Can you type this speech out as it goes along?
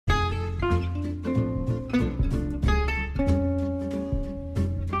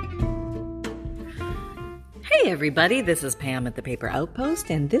everybody. This is Pam at the Paper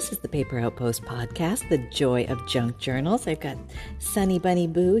Outpost, and this is the Paper Outpost podcast, The Joy of Junk Journals. I've got Sunny Bunny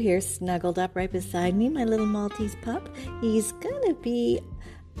Boo here snuggled up right beside me, my little Maltese pup. He's gonna be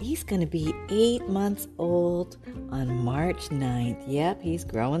 8 months old on March 9th. Yep, he's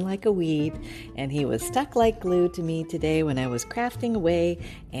growing like a weed, and he was stuck like glue to me today when I was crafting away,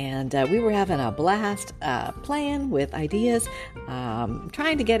 and we were having a blast playing with ideas,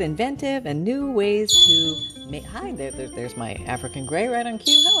 trying to get inventive and new ways to make... Hi, there's my African Gray right on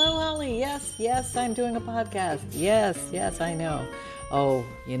cue. Hello, Holly. Yes, I'm doing a podcast. Yes, I know. Oh,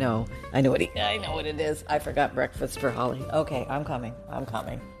 I know what it is. I forgot breakfast for Holly. Okay, I'm coming.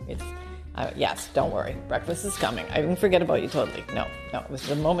 Yes, don't worry. Breakfast is coming. I didn't forget about you totally. No, it was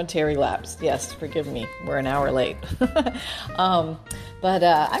a momentary lapse. Yes, forgive me. We're an hour late. But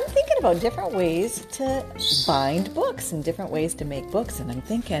I'm thinking about different ways to bind books and different ways to make books. And I'm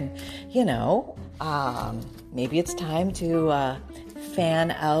thinking, maybe it's time to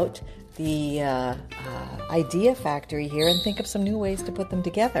fan out the idea factory here and think of some new ways to put them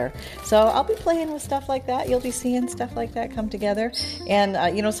together. So I'll be playing with stuff like that. You'll be seeing stuff like that come together. And,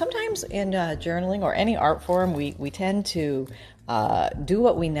 sometimes in journaling or any art form, we tend to do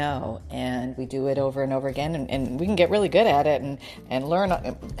what we know, and we do it over and over again, and we can get really good at it and learn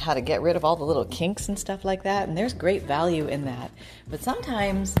how to get rid of all the little kinks and stuff like that. And there's great value in that. But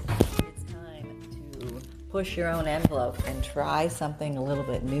sometimes push your own envelope and try something a little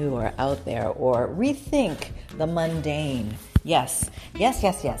bit new or out there, or rethink the mundane. Yes. I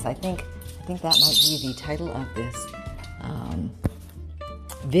think that might be the title of this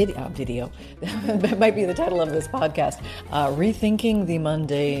video. That might be the title of this podcast. Rethinking the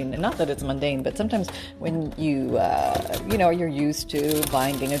mundane. Not that it's mundane, but sometimes when you, you're used to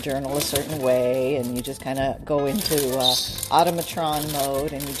binding a journal a certain way, and you just kind of go into automatron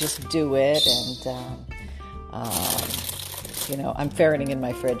mode, and you just do it, and I'm ferreting in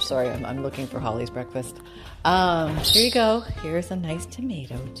my fridge. Sorry, I'm looking for Holly's breakfast. Here you go. Here's a nice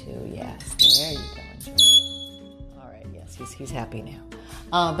tomato too. Yes, there you go. Enjoy. All right. Yes, he's happy now.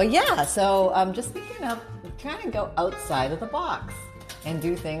 So I'm just thinking of trying to go outside of the box and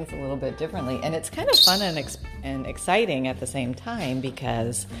do things a little bit differently. And it's kind of fun and exciting at the same time,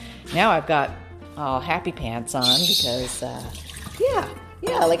 because now I've got happy pants on because,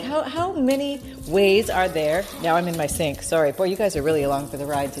 like how many ways are there? Now I'm in my sink. Sorry. Boy, you guys are really along for the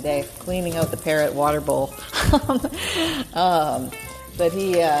ride today. Cleaning out the parrot water bowl.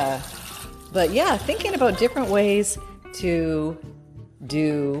 Thinking about different ways to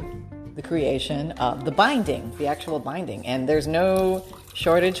do the creation of the binding, the actual binding. And there's no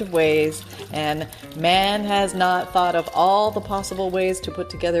shortage of ways, and man has not thought of all the possible ways to put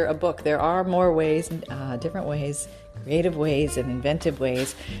together a book. There are more ways, different ways, creative ways and inventive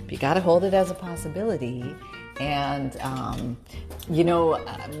ways, but you got to hold it as a possibility. And,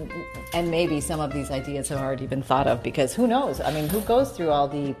 and maybe some of these ideas have already been thought of, because who knows? I mean, who goes through all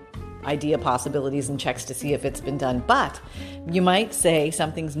the idea possibilities and checks to see if it's been done? But you might say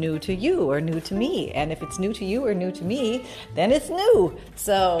something's new to you or new to me. And if it's new to you or new to me, then it's new.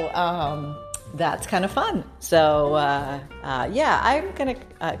 So, that's kind of fun. So, I'm going to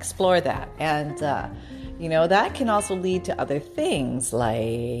explore that. And, that can also lead to other things,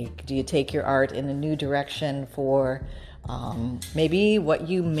 like, do you take your art in a new direction for maybe what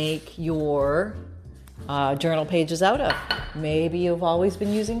you make your journal pages out of? Maybe you've always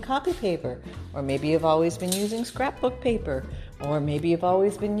been using copy paper, or maybe you've always been using scrapbook paper, or maybe you've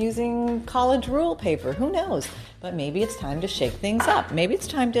always been using college rule paper. Who knows? But maybe it's time to shake things up. Maybe it's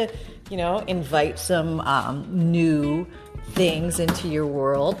time to, invite some new things into your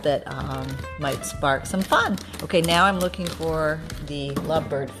world that might spark some fun. Okay, now I'm looking for the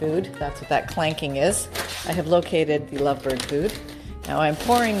lovebird food. That's what that clanking is. I have located the lovebird food. Now I'm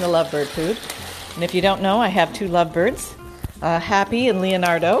pouring the lovebird food. And if you don't know, I have two lovebirds, Happy and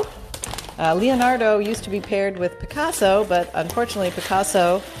Leonardo. Leonardo used to be paired with Picasso, but unfortunately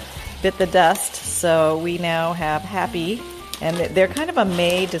Picasso bit the dust, so we now have Happy. And they're kind of a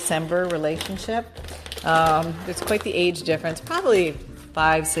May-December relationship. There's quite the age difference, probably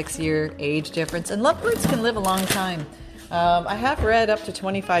 5-6 year age difference. And lovebirds can live a long time. I have read up to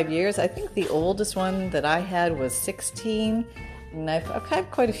 25 years. I think the oldest one that I had was 16. And I've had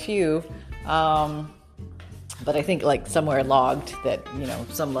quite a few. But I think somewhere logged that,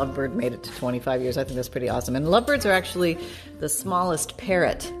 some lovebird made it to 25 years. I think that's pretty awesome. And lovebirds are actually the smallest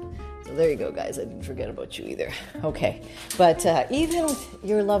parrot. So there you go, guys. I didn't forget about you either. Okay. But even with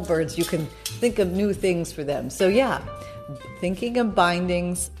your lovebirds, you can think of new things for them. So thinking of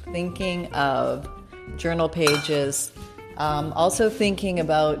bindings, thinking of journal pages, also thinking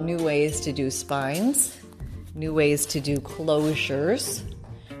about new ways to do spines new ways to do closures,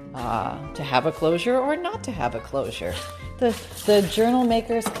 to have a closure or not to have a closure. The journal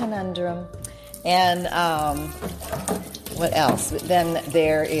maker's conundrum. And what else? Then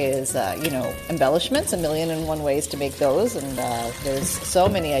there is, embellishments, 1,000,001 ways to make those. And there's so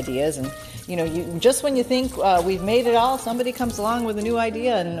many ideas. And, just when you think we've made it all, somebody comes along with a new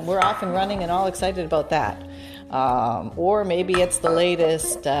idea and we're off and running and all excited about that. Or maybe it's the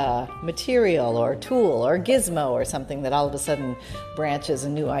latest material or tool or gizmo or something that all of a sudden branches a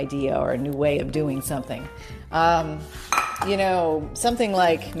new idea or a new way of doing something. Something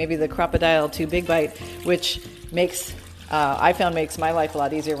like maybe the Crocodile 2 Big Bite, which I found makes my life a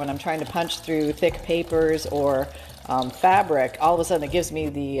lot easier when I'm trying to punch through thick papers or fabric. All of a sudden it gives me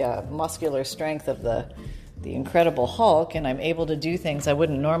the muscular strength of the Incredible Hulk, and I'm able to do things I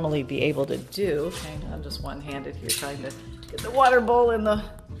wouldn't normally be able to do. Hang on, I'm just one-handed here trying to get the water bowl in the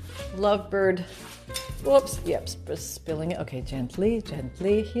lovebird. Whoops, yep, spilling it. Okay, gently.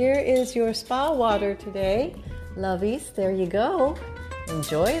 Here is your spa water today. Lovies, there you go.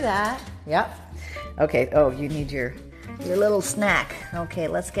 Enjoy that. Yep. Okay, you need your little snack. Okay,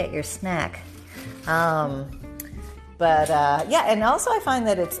 let's get your snack. And also I find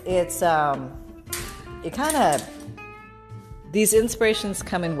that these inspirations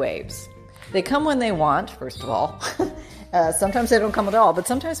come in waves. They come when they want, first of all. Sometimes they don't come at all, but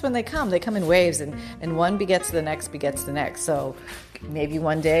sometimes when they come in waves, and one begets the next. So maybe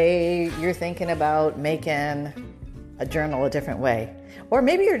one day you're thinking about making a journal a different way. Or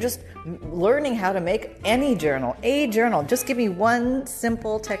maybe you're just learning how to make a journal. Just give me one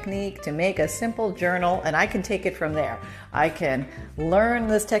simple technique to make a simple journal, and I can take it from there. I can learn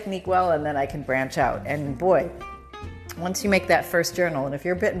this technique well, and then I can branch out. And boy, once you make that first journal, and if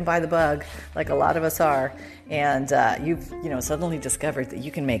you're bitten by the bug, like a lot of us are, and you've suddenly discovered that you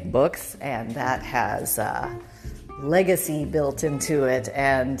can make books, and that has legacy built into it,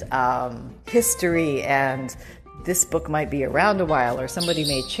 and history, and this book might be around a while, or somebody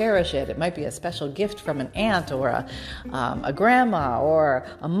may cherish it. It might be a special gift from an aunt or a grandma or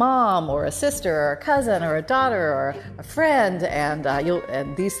a mom or a sister or a cousin or a daughter or a friend, and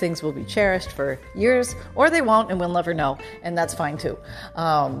these things will be cherished for years, or they won't, and we'll never know, and that's fine too.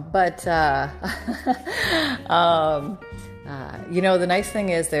 The nice thing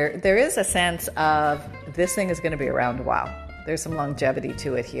is there is a sense of this thing is going to be around a while. There's some longevity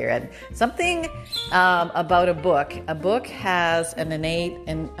to it here. And something about a book has an innate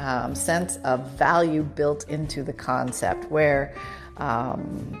sense of value built into the concept where,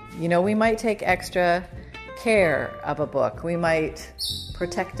 we might take extra care of a book. We might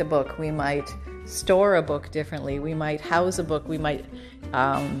protect a book. We might store a book differently. We might house a book. We might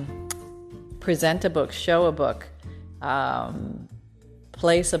present a book, show a book,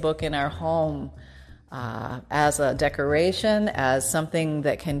 place a book in our home, as a decoration, as something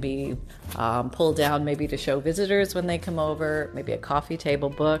that can be pulled down maybe to show visitors when they come over, maybe a coffee table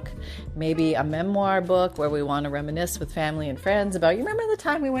book, maybe a memoir book where we want to reminisce with family and friends about, you remember the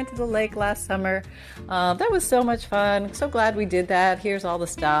time we went to the lake last summer? That was so much fun. So glad we did that. Here's all the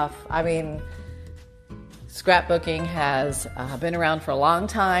stuff. I mean, scrapbooking has been around for a long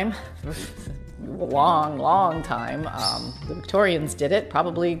time. long time. The Victorians did it,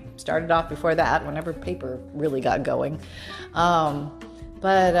 probably started off before that, whenever paper really got going.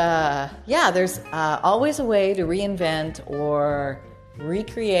 There's always a way to reinvent or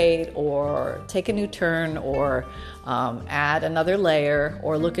recreate or take a new turn or add another layer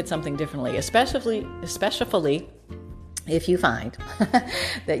or look at something differently, especially if you find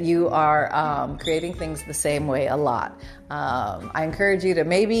that you are creating things the same way a lot. I encourage you to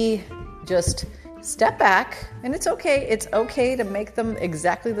maybe just step back, and it's okay. It's okay to make them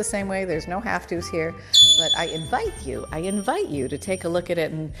exactly the same way. There's no have-tos here, but I invite you to take a look at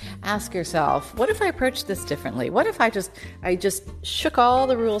it and ask yourself, what if I approached this differently? What if I just shook all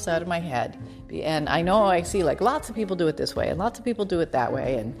the rules out of my head? And I know I see like lots of people do it this way and lots of people do it that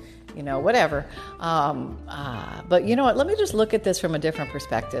way, and whatever. But you know what? Let me just look at this from a different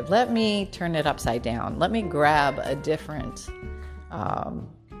perspective. Let me turn it upside down. Let me grab a different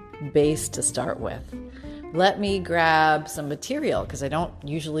base to start with. Let me grab some material, because I don't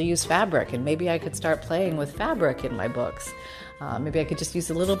usually use fabric, and maybe I could start playing with fabric in my books. Maybe I could just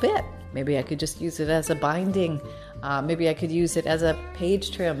use a little bit. Maybe I could just use it as a binding. Maybe I could use it as a page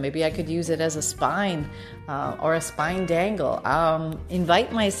trim. Maybe I could use it as a spine or a spine dangle.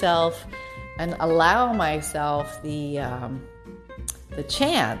 Invite myself and allow myself the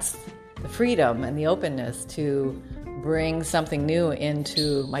chance, the freedom, and the openness to bring something new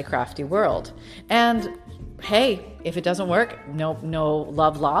into my crafty world. And hey, if it doesn't work, no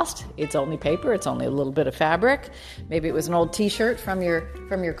love lost. It's only paper. It's only a little bit of fabric. Maybe it was an old T-shirt from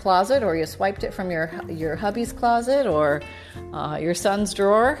your closet, or you swiped it from your hubby's closet, or your son's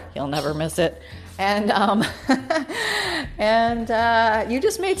drawer. You'll never miss it. And you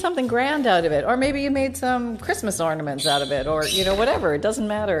just made something grand out of it, or maybe you made some Christmas ornaments out of it, or whatever. It doesn't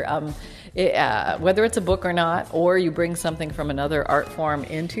matter. Whether it's a book or not, or you bring something from another art form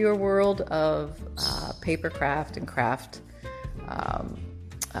into your world of paper craft and craft,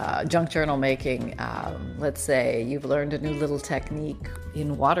 junk journal making. Let's say you've learned a new little technique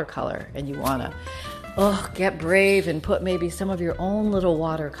in watercolor and you want to get brave and put maybe some of your own little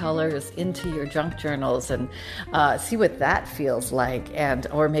watercolors into your junk journals and see what that feels like.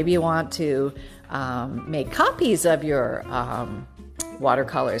 Or maybe you want to make copies of your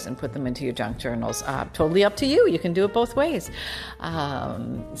watercolors and put them into your junk journals. Totally up to you. You can do it both ways.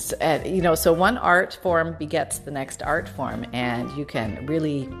 So one art form begets the next art form, and you can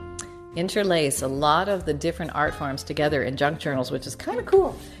really interlace a lot of the different art forms together in junk journals, which is kind of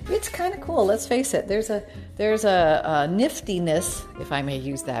cool. It's kind of cool. Let's face it. There's a niftiness, if I may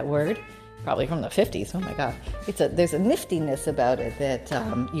use that word, probably from the 50s. Oh my God. There's a niftiness about it that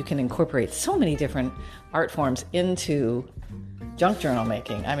you can incorporate so many different art forms into junk journal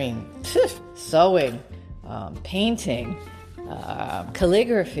making. I mean, sewing, painting,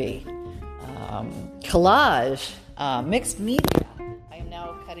 calligraphy, collage, mixed media. I am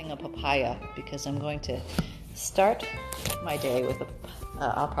now cutting a papaya because I'm going to start my day with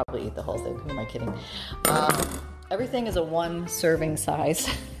I'll probably eat the whole thing. Who am I kidding? Everything is a one serving size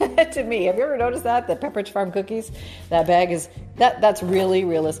to me. Have you ever noticed that? The Pepperidge Farm cookies, that bag is, that's really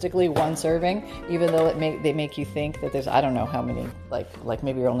realistically one serving, even though they make you think that there's, I don't know how many, like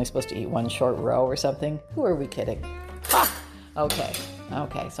maybe you're only supposed to eat one short row or something. Who are we kidding? Ha! Okay,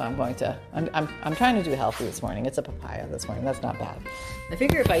 so I'm trying to do healthy this morning. It's a papaya this morning. That's not bad. I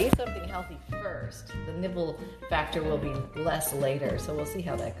figure if I eat something healthy first, the nibble factor will be less later. So we'll see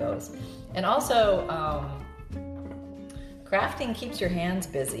how that goes. And also, crafting keeps your hands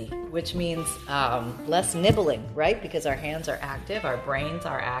busy, which means less nibbling, right? Because our hands are active, our brains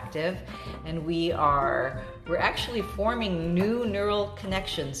are active, and we're actually forming new neural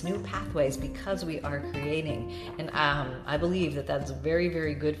connections, new pathways, because we are creating. And I believe that that's very,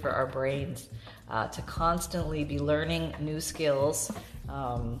 very good for our brains to constantly be learning new skills.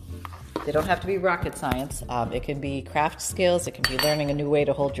 They don't have to be rocket science. It can be craft skills. It can be learning a new way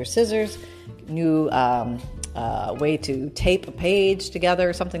to hold your scissors, new way to tape a page together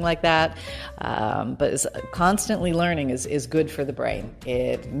or something like that. But constantly learning is good for the brain.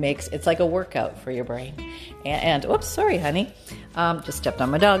 It's like a workout for your brain. And oops, sorry, honey. Just stepped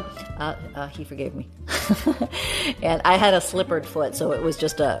on my dog. He forgave me. And I had a slippered foot, so it was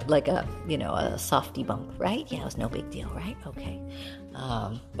just a softy bump, right? Yeah, it was no big deal, right? Okay.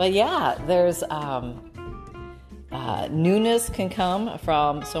 But yeah, there's newness can come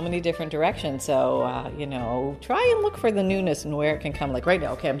from so many different directions. So, try and look for the newness and where it can come. Like right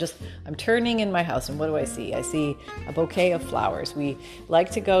now, okay, I'm turning in my house, and what do I see? I see a bouquet of flowers. We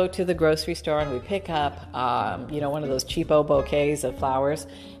like to go to the grocery store and we pick up, one of those cheapo bouquets of flowers.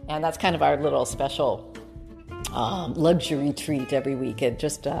 And that's kind of our little special luxury treat every week. It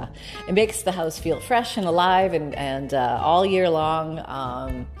just it makes the house feel fresh and alive, and all year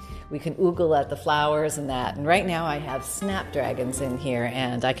long we can oogle at the flowers and that. And right now I have snapdragons in here,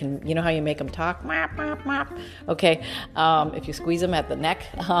 and I can, how you make them talk? Mop, mop, mop. Okay, if you squeeze them at the neck,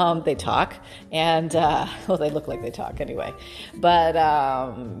 they talk, and they look like they talk anyway. But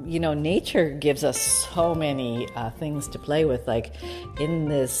nature gives us so many things to play with. Like in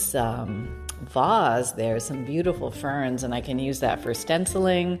this vase, there's some beautiful ferns, and I can use that for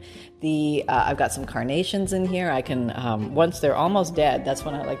stenciling. I've got some carnations in here. I can, once they're almost dead, that's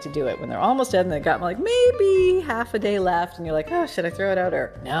when I like to do it. When they're almost dead and they've got like maybe half a day left, and you're like, oh, should I throw it out?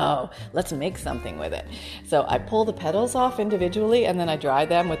 Or no, let's make something with it. So I pull the petals off individually, and then I dry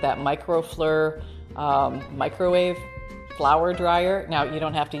them with that Microfleur microwave flower dryer. Now, you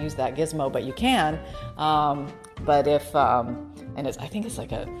don't have to use that gizmo, but you can. But if and I think it's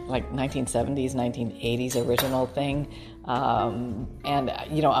like a 1970s, 1980s original thing. When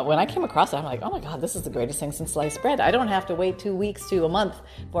I came across it, I'm like, oh my God, this is the greatest thing since sliced bread. I don't have to wait 2 weeks to a month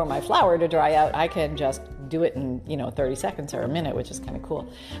for my flour to dry out. I can just do it in 30 seconds or a minute, which is kind of cool.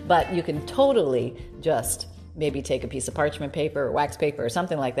 But you can totally just maybe take a piece of parchment paper or wax paper or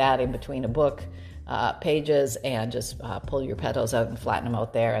something like that in between a book pages, and just pull your petals out and flatten them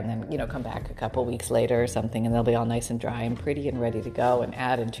out there, and then come back a couple weeks later or something, and they'll be all nice and dry and pretty and ready to go and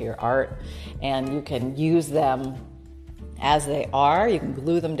add into your art. And you can use them as they are. You can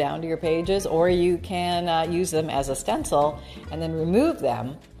glue them down to your pages, or you can use them as a stencil and then remove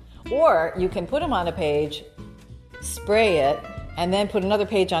them. Or you can put them on a page, spray it, and then put another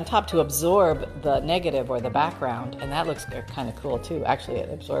page on top to absorb the negative or the background. And that looks kind of cool too. Actually, it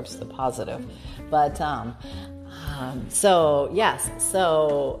absorbs the positive. But so yes,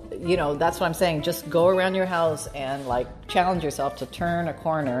 so that's what I'm saying. Just go around your house and like challenge yourself to turn a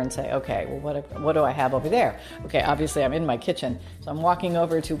corner and say, okay, well, what do I have over there? Okay, obviously I'm in my kitchen, so I'm walking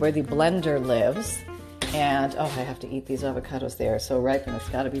over to where the blender lives, and I have to eat these avocados. They are so ripe, and it's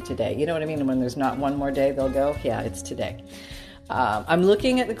got to be today. You know what I mean? And when there's not one more day, they'll go. Yeah, it's today. I'm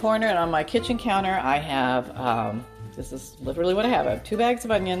looking at the corner, and on my kitchen counter, I have. This is literally what I have. I have 2 bags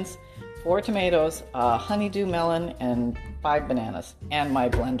of onions, 4 tomatoes, honeydew melon, and 5 bananas, and my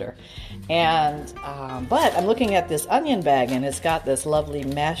blender. And but I'm looking at this onion bag, and it's got this lovely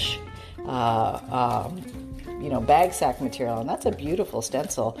mesh, bag sack material, and that's a beautiful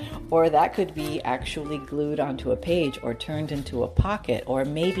stencil. Or that could be actually glued onto a page, or turned into a pocket, or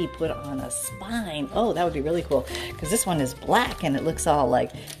maybe put on a spine. Oh, that would be really cool, because this one is black, and it looks all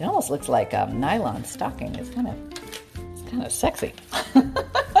like, it almost looks like nylon stocking. It's kind of sexy.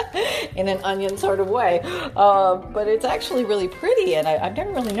 In an onion sort of way, but it's actually really pretty, and I've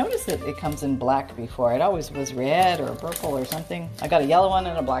never really noticed that it comes in black before. It always was red or purple or something. I got a yellow one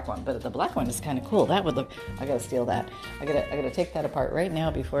and a black one, but the black one is kind of cool. That would look. I gotta steal that. I gotta take that apart right now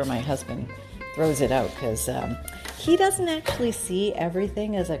before my husband throws it out, because he doesn't actually see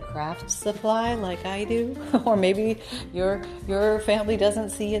everything as a craft supply like I do, or maybe your family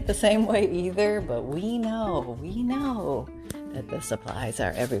doesn't see it the same way either. But we know that the supplies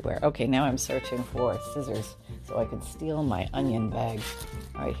are everywhere. Okay, now I'm searching for scissors so I can steal my onion bag.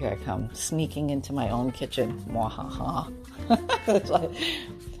 All right, here I come, sneaking into my own kitchen. Mwahaha.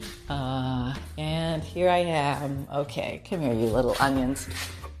 And here I am. Okay, come here, you little onions.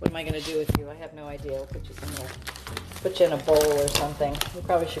 What am I going to do with you? I have no idea. I'll put you somewhere. Put you in a bowl or something. You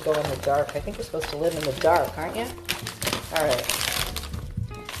probably should go in the dark. I think you're supposed to live in the dark, aren't you? All right.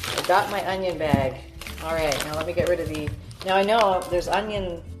 I got my onion bag. All right, now let me get rid of the... Now I know there's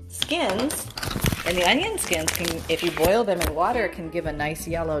onion skins, and the onion skins can, if you boil them in water, can give a nice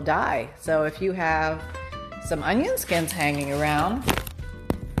yellow dye. So if you have some onion skins hanging around,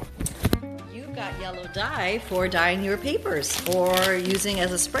 you've got yellow dye for dyeing your papers, or using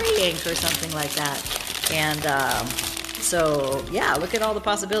as a spray ink or something like that. And so yeah, look at all the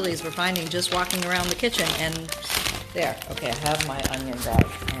possibilities we're finding just walking around the kitchen. And there, okay, I have my onion bag,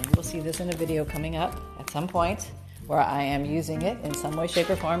 and you'll see this in a video coming up at some point, where I am using it in some way, shape,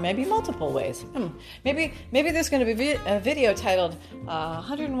 or form, maybe multiple ways. Maybe there's going to be a video titled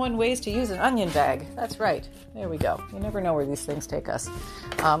 101 Ways to Use an Onion Bag. That's right. There we go. You never know where these things take us.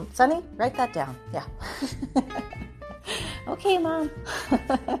 Sonny, write that down. Yeah. Okay, Mom.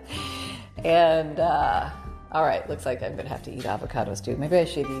 And, all right, looks like I'm going to have to eat avocados too. Maybe I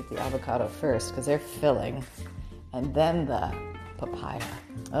should eat the avocado first, because they're filling, and then the papaya.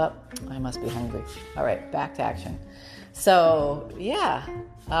 Oh, I must be hungry. All right, back to action. So, yeah,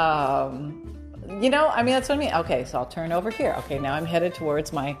 that's what I mean. Okay, so I'll turn over here. Okay, now I'm headed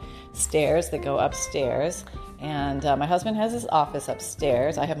towards my stairs that go upstairs, and my husband has his office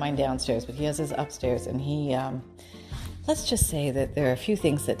upstairs. I have mine downstairs, but he has his upstairs, and he, let's just say that there are a few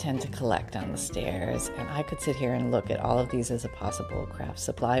things that tend to collect on the stairs, and I could sit here and look at all of these as a possible craft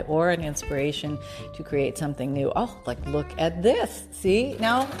supply or an inspiration to create something new. Oh, like, look at this. See?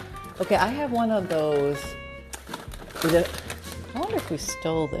 Now, okay, I have one of those. I wonder if we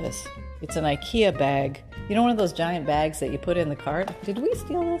stole this. It's an IKEA bag. You know, one of those giant bags that you put in the cart? Did we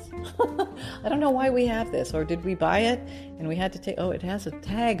steal this? I don't know why we have this. Or did we buy it and we had to take... Oh, it has a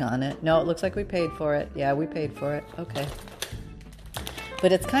tag on it. No, it looks like we paid for it. Yeah, we paid for it. Okay.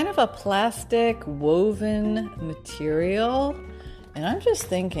 But it's kind of a plastic woven material. And I'm just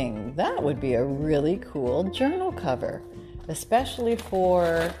thinking that would be a really cool journal cover. Especially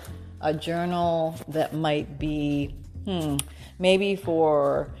for a journal that might be... maybe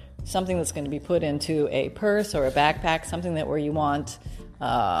for something that's going to be put into a purse or a backpack, something that where you want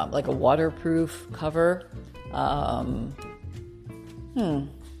like a waterproof cover.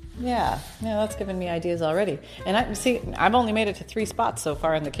 Yeah, that's given me ideas already. And I've only made it to 3 spots so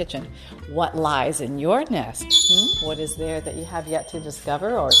far in the kitchen. What lies in your nest? What is there that you have yet to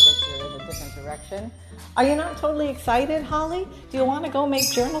discover or take you in a different direction? Are you not totally excited, Holly? Do you want to go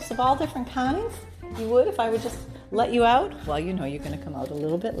make journals of all different kinds? You would if I would just let you out? Well, you're going to come out a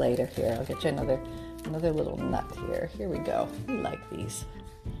little bit later. Here, I'll get you another little nut here. Here we go. We like these.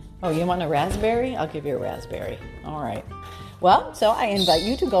 Oh, you want a raspberry? I'll give you a raspberry. All right. Well, so I invite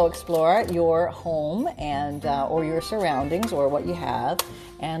you to go explore your home and or your surroundings or what you have,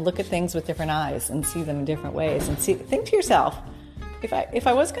 and look at things with different eyes and see them in different ways. And think to yourself, if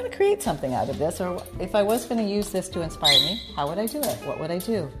I was going to create something out of this, or if I was going to use this to inspire me, how would I do it? What would I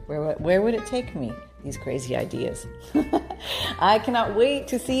do? Where would it take me? These crazy ideas. I cannot wait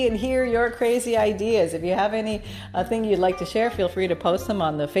to see and hear your crazy ideas. If you have any thing you'd like to share, feel free to post them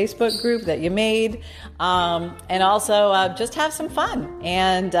on the Facebook group that you made. And also just have some fun.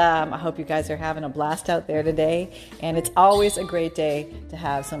 And I hope you guys are having a blast out there today. And it's always a great day to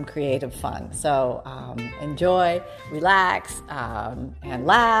have some creative fun. So enjoy, relax, and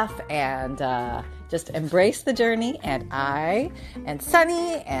laugh, and just embrace the journey. And I and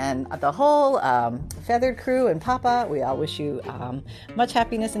Sunny and the whole Feathered crew and Papa, we all wish you much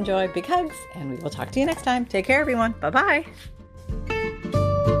happiness and joy, big hugs, and we will talk to you next time. Take care, everyone. Bye-bye.